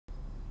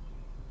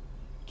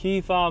Key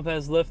fob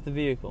has left the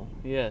vehicle.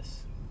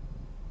 Yes.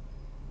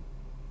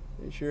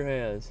 It sure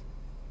has.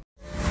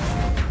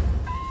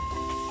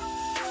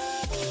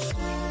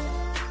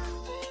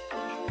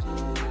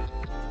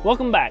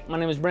 Welcome back. My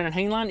name is Brandon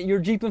Haneline, your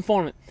Jeep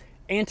informant.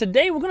 And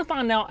today we're going to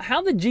find out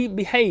how the Jeep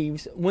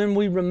behaves when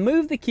we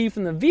remove the key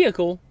from the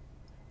vehicle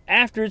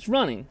after it's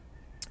running.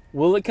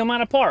 Will it come out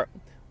of park?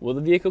 Will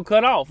the vehicle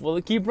cut off? Will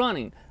it keep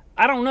running?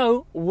 I don't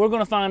know. We're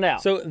going to find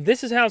out. So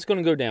this is how it's going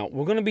to go down.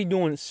 We're going to be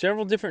doing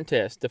several different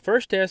tests. The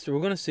first test, we're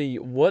going to see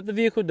what the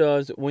vehicle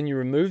does when you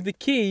remove the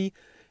key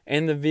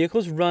and the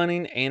vehicle's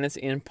running and it's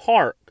in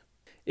park.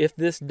 If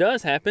this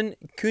does happen,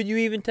 could you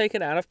even take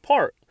it out of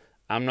park?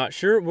 I'm not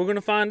sure. We're going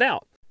to find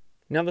out.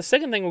 Now, the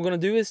second thing we're going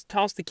to do is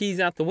toss the keys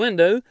out the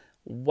window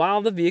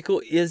while the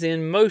vehicle is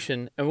in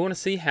motion, and we're going to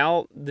see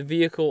how the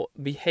vehicle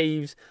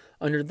behaves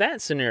under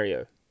that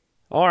scenario.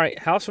 All right,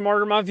 how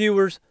smart are my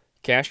viewers?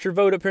 Cast your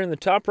vote up here in the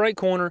top right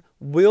corner.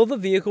 Will the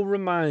vehicle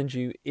remind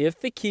you if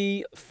the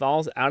key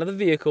falls out of the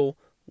vehicle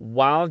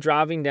while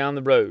driving down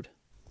the road?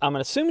 I'm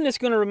assuming it's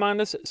going to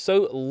remind us,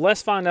 so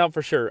let's find out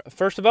for sure.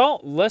 First of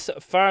all, let's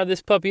fire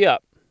this puppy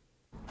up.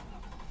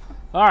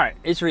 All right,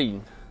 it's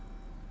reading.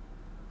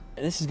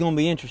 This is going to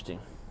be interesting.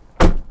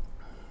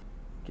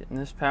 Getting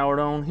this powered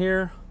on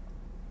here.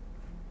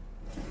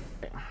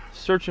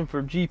 Searching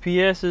for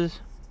GPSs.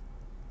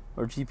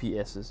 Or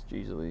GPSs,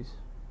 geez Louise.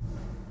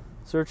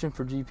 Searching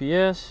for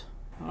GPS.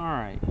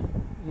 Alright.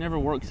 Never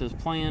works as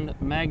planned.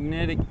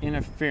 Magnetic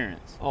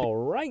interference.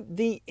 Alright,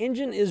 the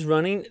engine is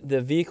running.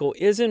 The vehicle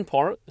is in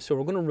park. So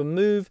we're going to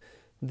remove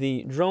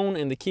the drone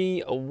and the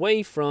key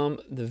away from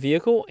the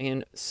vehicle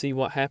and see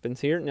what happens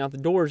here. Now the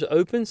door is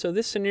open, so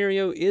this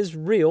scenario is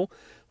real.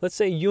 Let's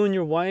say you and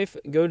your wife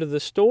go to the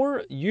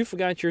store, you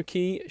forgot your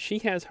key, she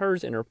has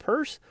hers in her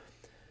purse.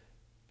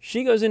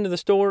 She goes into the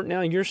store,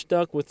 now you're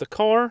stuck with the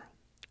car,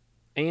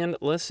 and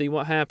let's see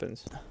what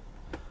happens.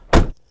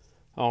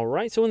 All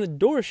right, so when the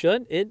door is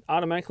shut, it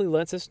automatically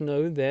lets us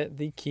know that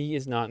the key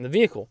is not in the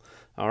vehicle.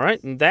 All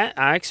right, and that,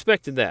 I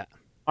expected that.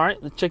 All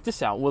right, let's check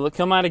this out. Will it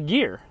come out of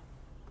gear?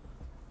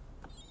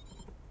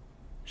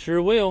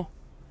 Sure will.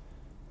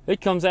 It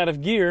comes out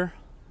of gear.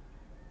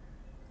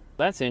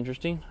 That's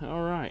interesting.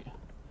 All right.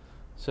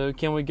 So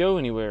can we go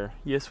anywhere?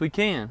 Yes, we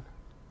can.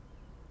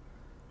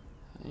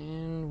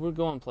 And we're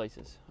going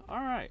places. All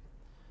right.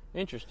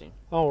 Interesting.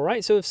 All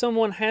right. So if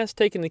someone has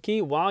taken the key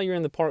while you're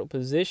in the park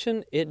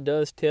position, it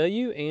does tell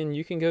you, and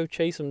you can go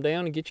chase them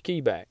down and get your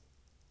key back.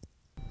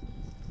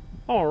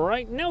 All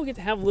right. Now we get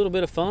to have a little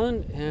bit of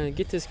fun and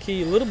get this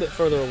key a little bit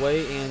further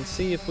away and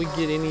see if we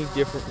get any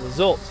different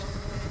results.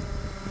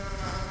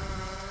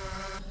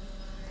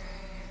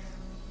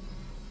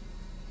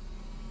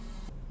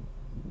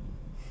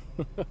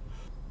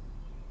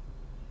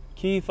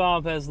 Key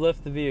fob has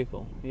left the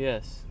vehicle.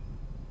 Yes.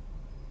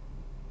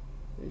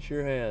 It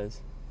sure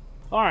has.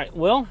 All right,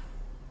 well,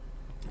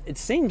 it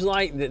seems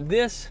like that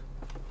this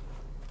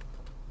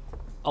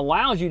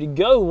allows you to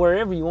go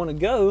wherever you want to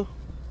go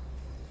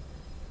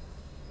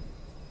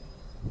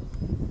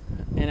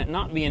and it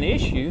not be an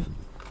issue.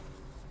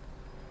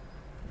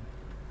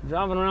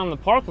 Driving around the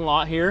parking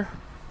lot here,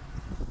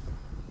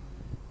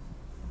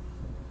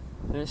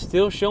 and it's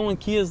still showing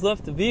key has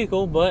left the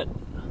vehicle, but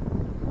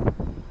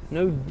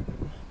no.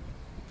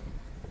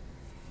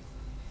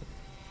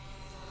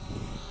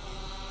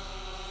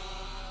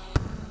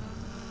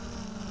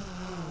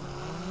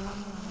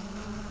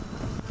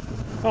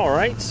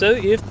 Alright, so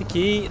if the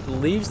key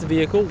leaves the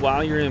vehicle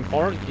while you're in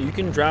park, you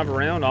can drive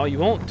around all you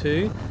want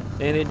to,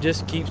 and it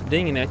just keeps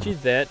dinging at you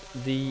that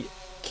the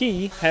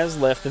key has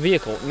left the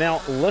vehicle.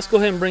 Now, let's go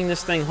ahead and bring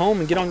this thing home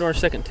and get on to our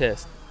second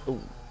test. Ooh,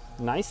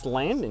 nice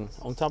landing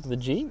on top of the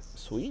Jeep.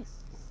 Sweet.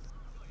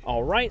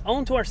 Alright,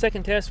 on to our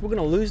second test. We're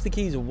going to lose the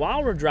keys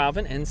while we're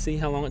driving and see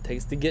how long it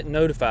takes to get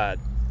notified.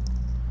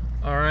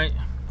 Alright,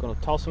 I'm going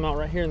to toss them out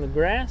right here in the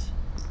grass.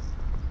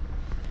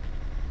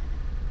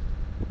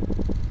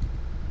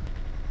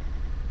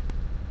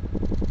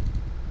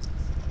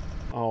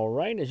 All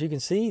right, as you can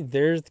see,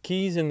 there's the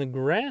keys in the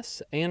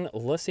grass, and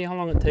let's see how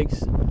long it takes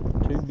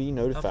to be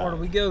notified. How far do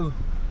we go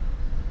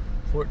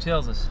before it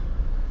tells us?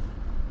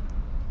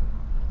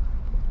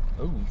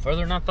 Oh,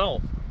 further than I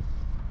thought.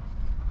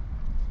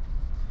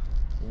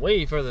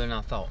 Way further than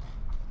I thought.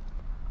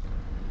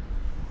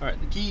 All right,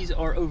 the keys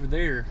are over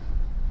there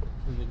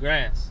in the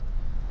grass,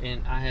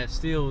 and I have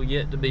still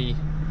yet to be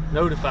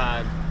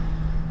notified.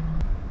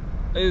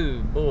 Oh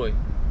boy.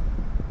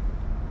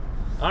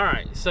 All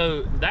right,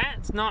 so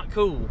that's not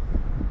cool.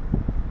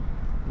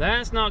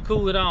 That's not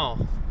cool at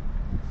all.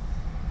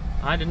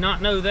 I did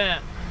not know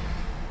that.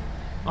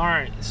 All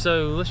right,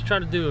 so let's try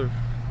to do it.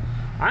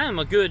 I am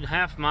a good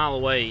half mile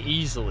away,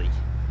 easily.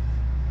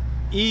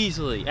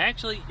 Easily.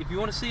 Actually, if you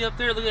want to see up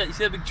there, look at that. You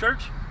see that big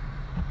church?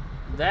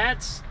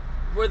 That's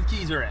where the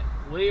keys are at,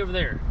 way over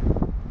there.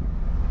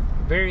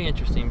 Very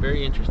interesting,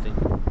 very interesting.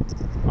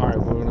 All right,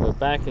 we're gonna go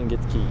back and get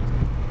the keys.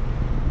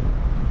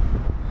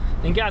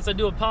 And guys, I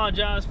do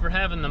apologize for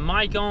having the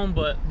mic on,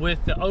 but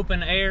with the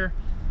open air,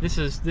 this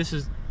is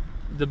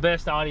the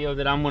best audio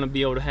that I'm going to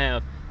be able to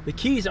have. The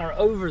keys are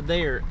over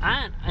there.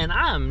 I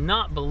am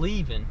not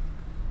believing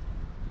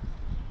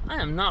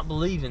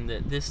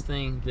that this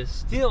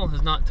still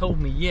has not told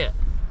me yet.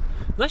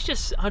 I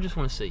just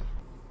want to see.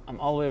 I'm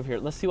all the way over here.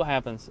 Let's see what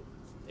happens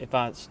if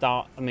I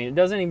stop. I mean, it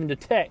doesn't even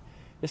detect.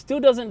 It still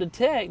doesn't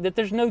detect that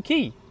there's no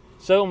key.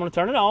 So I'm going to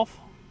turn it off.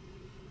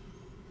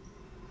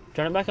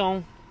 Turn it back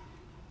on.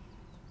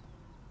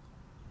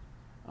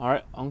 All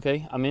right,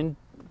 okay, I'm in.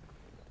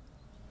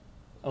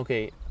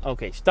 Okay,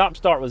 stop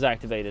start was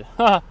activated.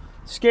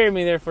 Scared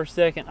me there for a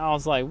second. I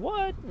was like,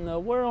 what in the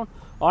world?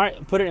 All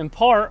right, put it in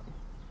park.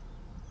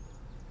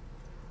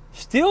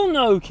 Still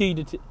no key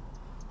to,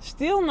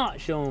 still not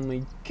showing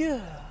me.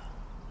 Good.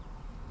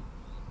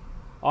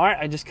 All right,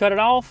 I just cut it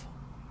off.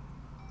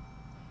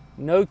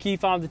 No key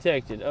fob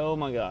detected. Oh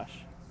my gosh.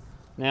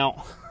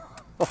 Now,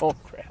 oh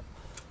crap.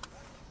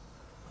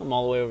 I'm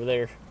all the way over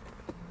there.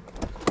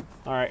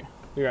 All right,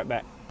 be right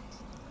back.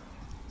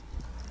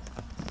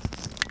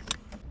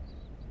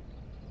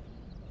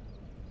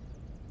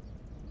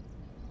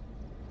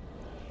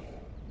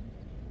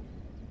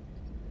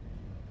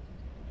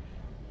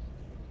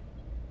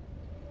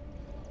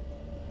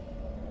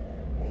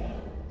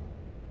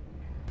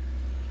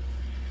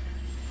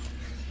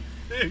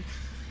 Dude,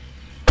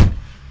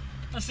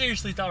 I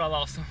seriously thought I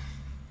lost him.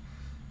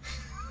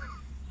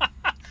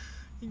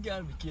 You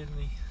gotta be kidding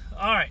me.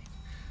 All right,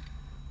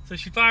 so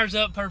she fires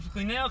up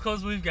perfectly now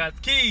because we've got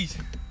the keys.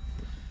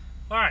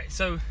 All right,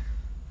 so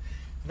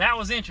that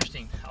was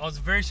interesting. I was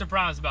very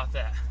surprised about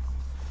that.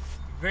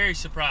 Very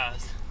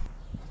surprised.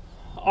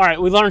 All right,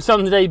 we learned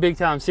something today big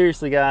time.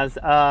 Seriously, guys,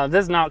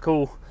 this is not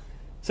cool.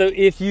 So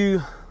if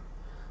you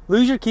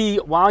lose your key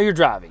while you're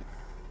driving,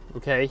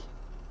 okay,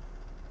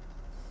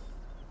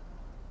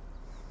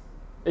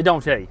 it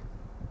don't tell you.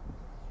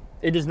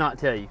 It does not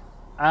tell you.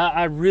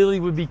 I really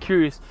would be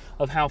curious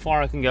of how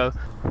far I can go.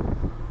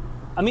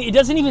 I mean, it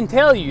doesn't even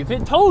tell you. If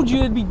it told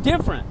you, it'd be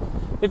different.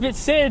 If it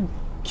said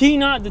key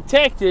not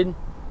detected,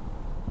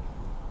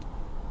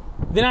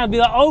 then I'd be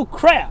like, oh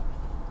crap,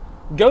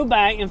 go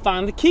back and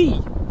find the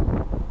key.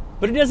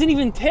 But it doesn't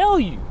even tell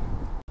you.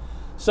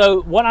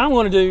 So what I'm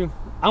going to do,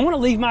 I'm going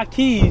to leave my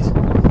keys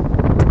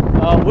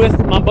with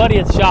my buddy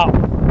at the shop.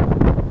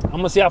 I'm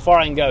going to see how far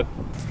I can go.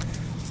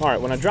 All right,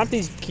 when I drop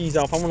these keys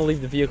off, I want to leave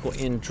the vehicle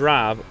in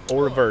drive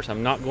or reverse.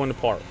 I'm not going to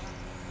park.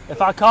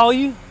 If I call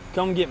you,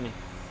 come get me.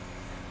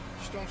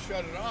 Just don't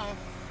shut it off.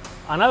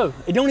 I know.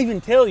 It don't even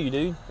tell you,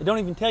 dude. It don't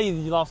even tell you that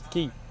you lost the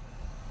key.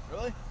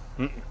 Really?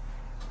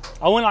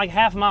 I went like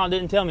half a mile, it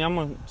didn't tell me. I'm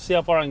going to see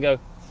how far I can go.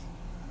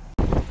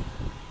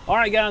 All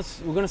right,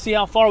 guys, we're going to see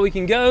how far we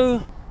can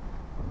go.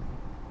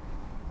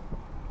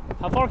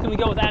 How far can we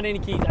go without any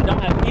keys? I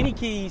don't have any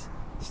keys.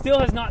 Still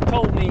has not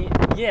told me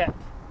yet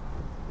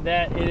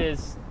that it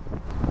is.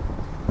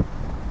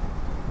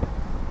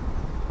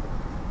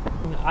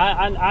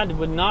 I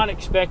would not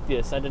expect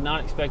this. I did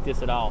not expect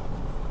this at all.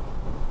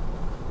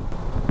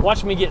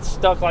 Watch me get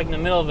stuck like in the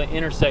middle of an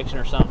intersection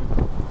or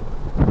something.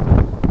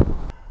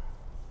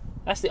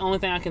 That's the only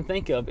thing I can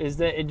think of, is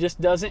that it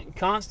just doesn't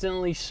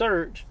constantly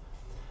search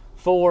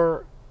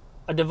for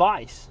a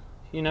device,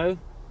 you know,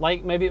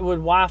 like maybe it would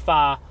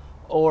Wi-Fi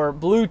or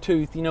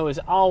Bluetooth, you know, is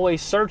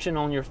always searching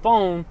on your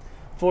phone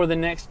for the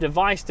next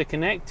device to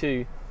connect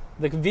to.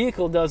 The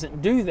vehicle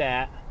doesn't do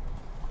that.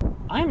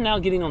 I am now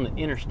getting on the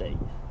interstate.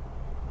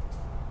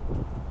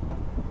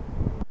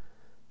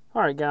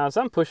 All right, guys,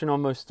 I'm pushing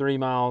almost 3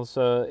 miles.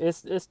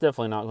 It's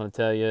definitely not going to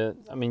tell you.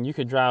 I mean, you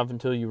could drive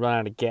until you run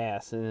out of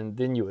gas, and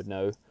then you would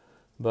know.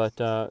 But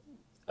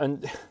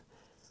and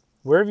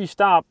wherever you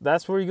stop,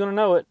 that's where you're going to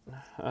know it.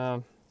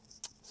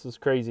 This is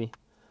crazy.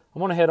 I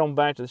want to head on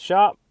back to the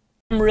shop.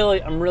 I'm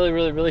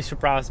really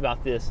surprised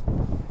about this.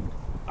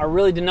 I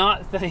really did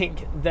not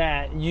think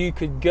that you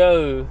could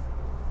go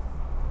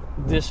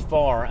this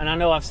far. And I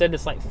know I've said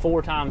this like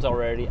 4 times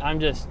already.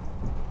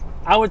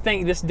 I would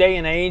think this day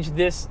and age,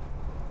 this,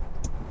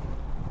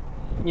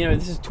 you know,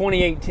 this is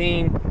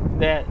 2018,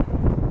 that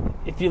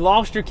if you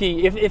lost your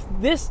key, if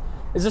this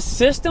is a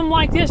system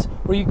like this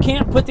where you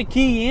can't put the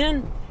key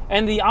in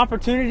and the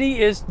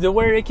opportunity is to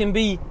where it can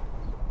be,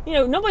 you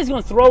know, nobody's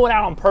going to throw it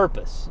out on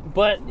purpose.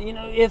 But, you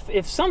know,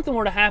 if something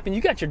were to happen,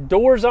 you got your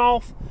doors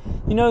off,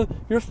 you know,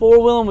 you're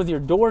four-wheeling with your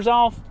doors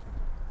off,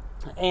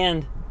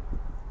 and,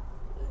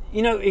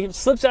 you know, it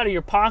slips out of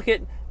your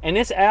pocket and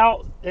it's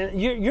out,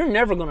 you're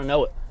never going to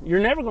know it.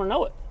 You're never going to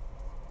know it.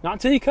 Not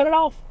until you cut it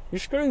off. You're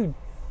screwed.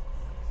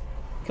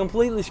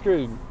 Completely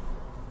screwed.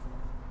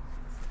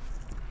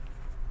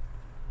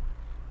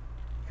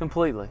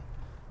 Completely.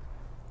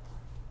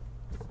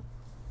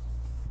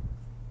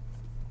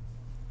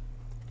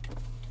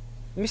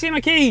 Let me see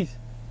my keys.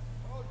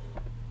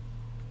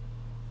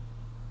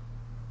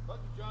 But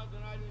if Jonathan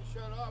and I didn't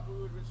shut off, we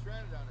would have been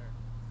stranded down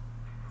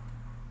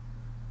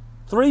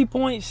there.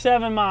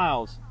 3.7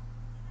 miles.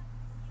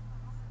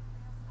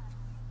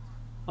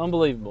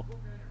 Unbelievable.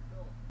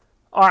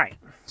 All right,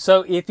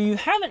 so if you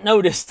haven't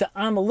noticed,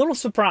 I'm a little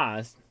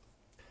surprised.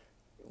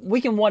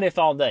 We can what if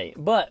all day,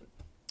 but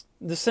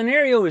the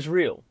scenario is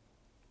real.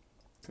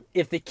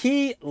 If the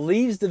key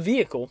leaves the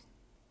vehicle,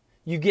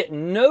 you get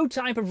no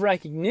type of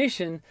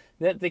recognition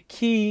that the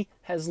key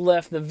has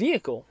left the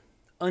vehicle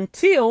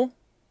until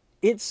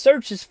it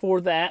searches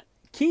for that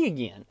key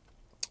again.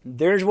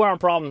 There's where our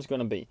problem is going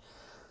to be.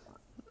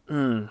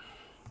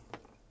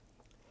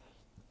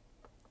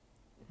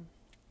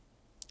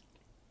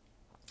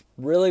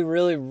 Really,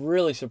 really,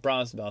 really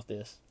surprised about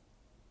this.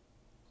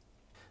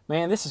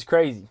 Man, this is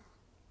crazy.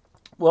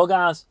 Well,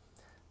 guys,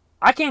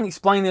 I can't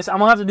explain this. I'm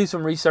going to have to do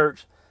some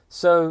research.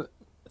 So,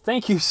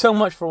 thank you so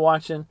much for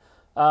watching.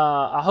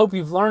 I hope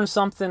you've learned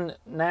something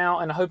now,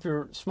 and I hope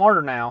you're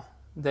smarter now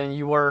than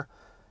you were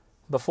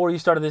before you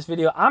started this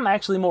video. I'm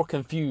actually more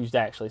confused,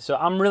 actually. So,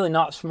 I'm really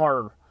not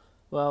smarter.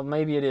 Well,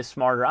 maybe it is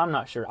smarter. I'm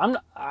not sure.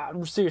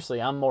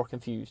 Seriously, I'm more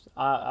confused.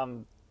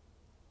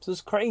 This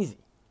is crazy.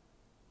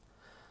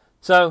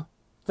 So,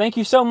 thank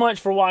you so much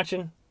for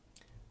watching.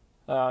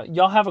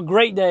 Y'all have a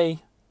great day.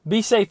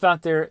 Be safe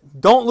out there.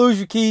 Don't lose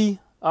your key.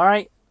 All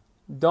right?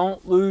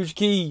 Don't lose your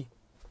key.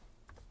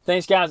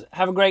 Thanks, guys.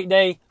 Have a great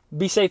day.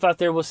 Be safe out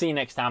there. We'll see you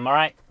next time. All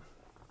right?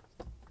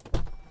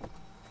 I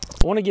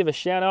want to give a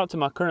shout out to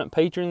my current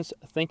patrons.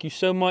 Thank you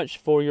so much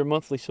for your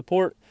monthly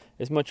support.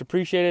 It's much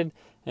appreciated.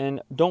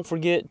 And don't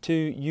forget to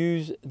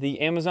use the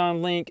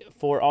Amazon link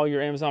for all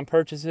your Amazon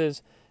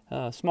purchases.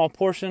 A small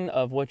portion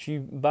of what you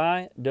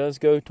buy does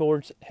go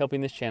towards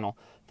helping this channel.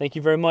 Thank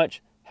you very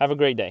much. Have a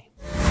great day.